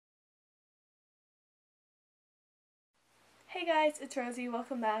Hey guys, it's Rosie.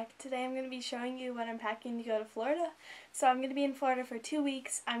 Welcome back. Today I'm going to be showing you what I'm packing to go to Florida. So I'm going to be in Florida for 2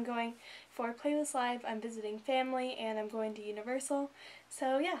 weeks. I'm going for Playlist Live, I'm visiting family, and I'm going to Universal.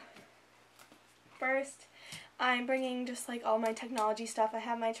 So yeah. First, I'm bringing just like all my technology stuff. I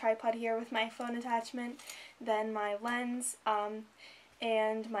have my tripod here with my phone attachment, then my lens,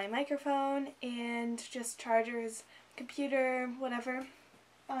 and my microphone, and just chargers, computer, whatever.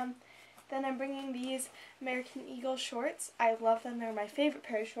 Then I'm bringing these American Eagle shorts. I love them. They're my favorite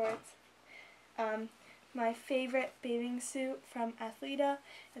pair of shorts. My favorite bathing suit from Athleta.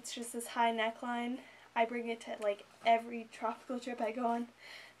 It's just this high neckline. I bring it to like every tropical trip I go on.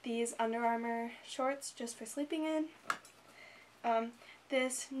 These Under Armour shorts just for sleeping in.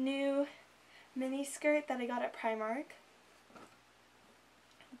 This new mini skirt that I got at Primark.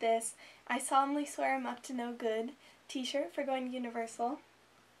 This I solemnly swear I'm up to no good t-shirt for going to Universal.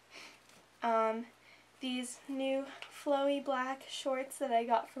 These new flowy black shorts that I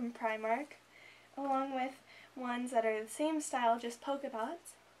got from Primark, along with ones that are the same style, just polka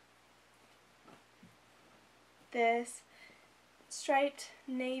dots. This striped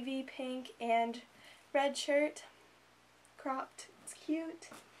navy, pink, and red shirt, cropped, it's cute.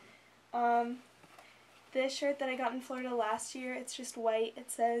 This shirt that I got in Florida last year, it's just white. It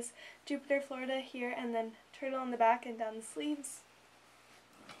says Jupiter, Florida here, and then turtle on the back and down the sleeves.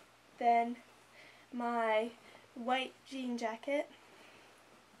 Then my white jean jacket.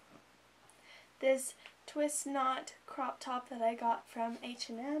 This twist knot crop top that I got from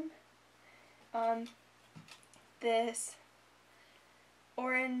H&M. This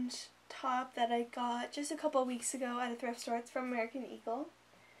orange top that I got just a couple weeks ago at a thrift store. It's from American Eagle.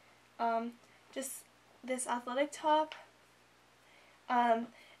 Just this athletic top. And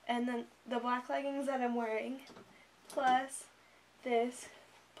then the black leggings that I'm wearing. Plus this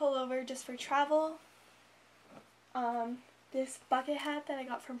pullover just for travel. This bucket hat that I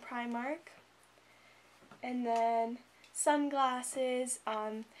got from Primark. And then sunglasses,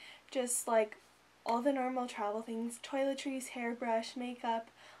 just like all the normal travel things, toiletries, hairbrush, makeup,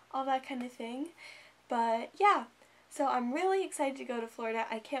 all that kind of thing. But yeah, so I'm really excited to go to Florida.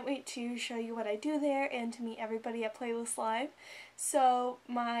 I can't wait to show you what I do there and to meet everybody at Playlist Live. So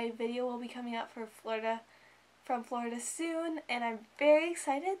my video will be coming out from Florida soon, and I'm very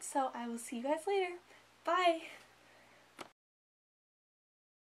excited, so I will see you guys later. Bye!